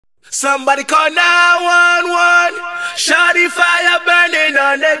Somebody call 911. Shawty fire burning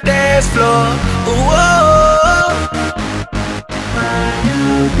on the dance floor. Whoa.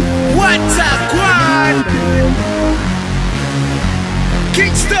 What a guann.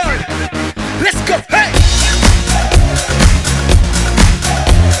 Kingston, let's go. Hey.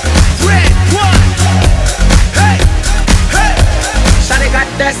 RedOne. Hey, hey. Shawty got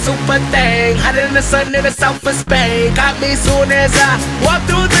that super thing, hotter than the sun in the south of Spain. Got me soon as I walk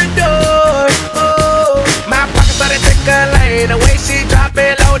through the door. Oh, my pocket started tickling, the way she drop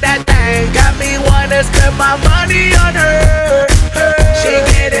it low, that thing got me wanna spend my money on her. She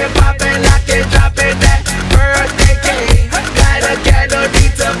get it poppin', lock it, drop it, that birthday cake. Got a candle,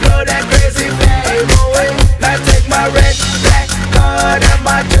 need to blow that crazy flame away. Now take my red, black card and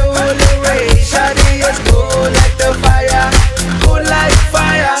my jewelry. Shawty is cool like the fire, cool like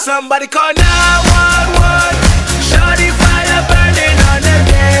fire. Somebody call 911. Shawty fire burning on the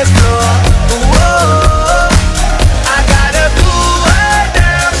dance floor. Whoa, I gotta cool her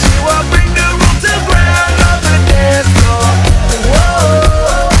down. She won't bring the room to ground on the dance floor.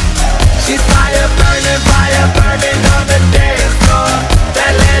 Whoa, she's fire burning on the dance floor.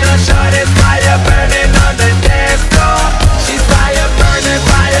 That little shorty's fire burning on the dance floor. She's fire burning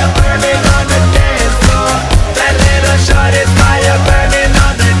on the dance floor. That little shorty's fire burning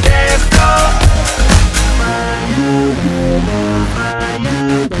on the dance floor.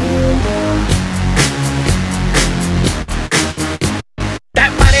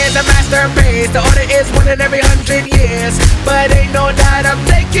 That body is a masterpiece. The order is one in every 100 years. But ain't no doubt I'm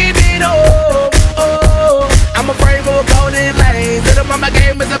taking it home. Oh, I'm afraid we'll go in lanes. Little mama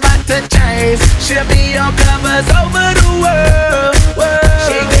game is about to change. She'll be on covers over the world.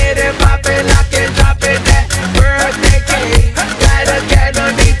 She get it poppin', lock it, drop it, that birthday cake. Got a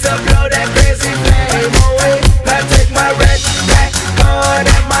candle, need to blow that crazy flame away. Now take my red, black card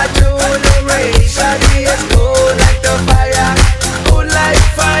and my jewelry. Shawty is cool like the fire, cool like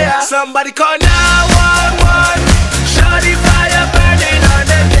fire. Somebody call 911. Shawty fire burning on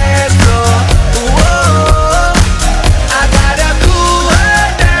the dance floor. Whoa, I gotta cool her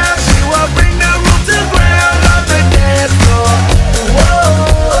down. She won't bring the room to ground on the dance floor.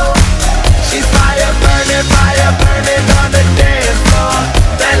 Whoa, she's fire burning on the dance floor.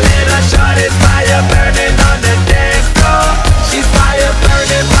 That little shorty's fire burning on the dance floor. She's fire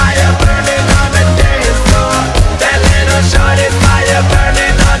burning on the dance floor. That little shorty's fire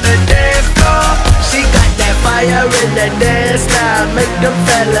burning on the dance floor. She got that fire in the dance now, make them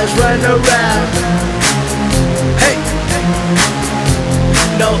fellas run around. Hey,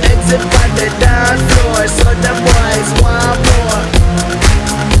 no exit on the dance floor, so them boys want more.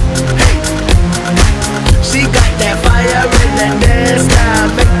 Hey, she got that fire in the dance now,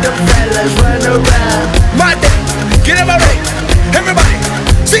 make them fellas run around. My day, get him alright, everybody,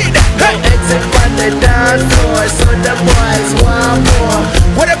 see that. Hey, no exit on the dance floor, so them boys want more.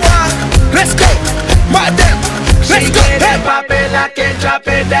 What it want? Let's go, my damn. Let's go. She get it poppin', lock it, drop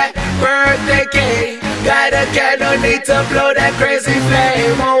it, that birthday cake. Got a candle, need to blow that crazy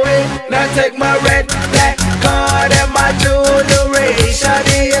flame away. Now take my red, black card and my jewelry.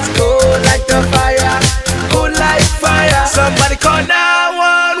 Shawty is cool.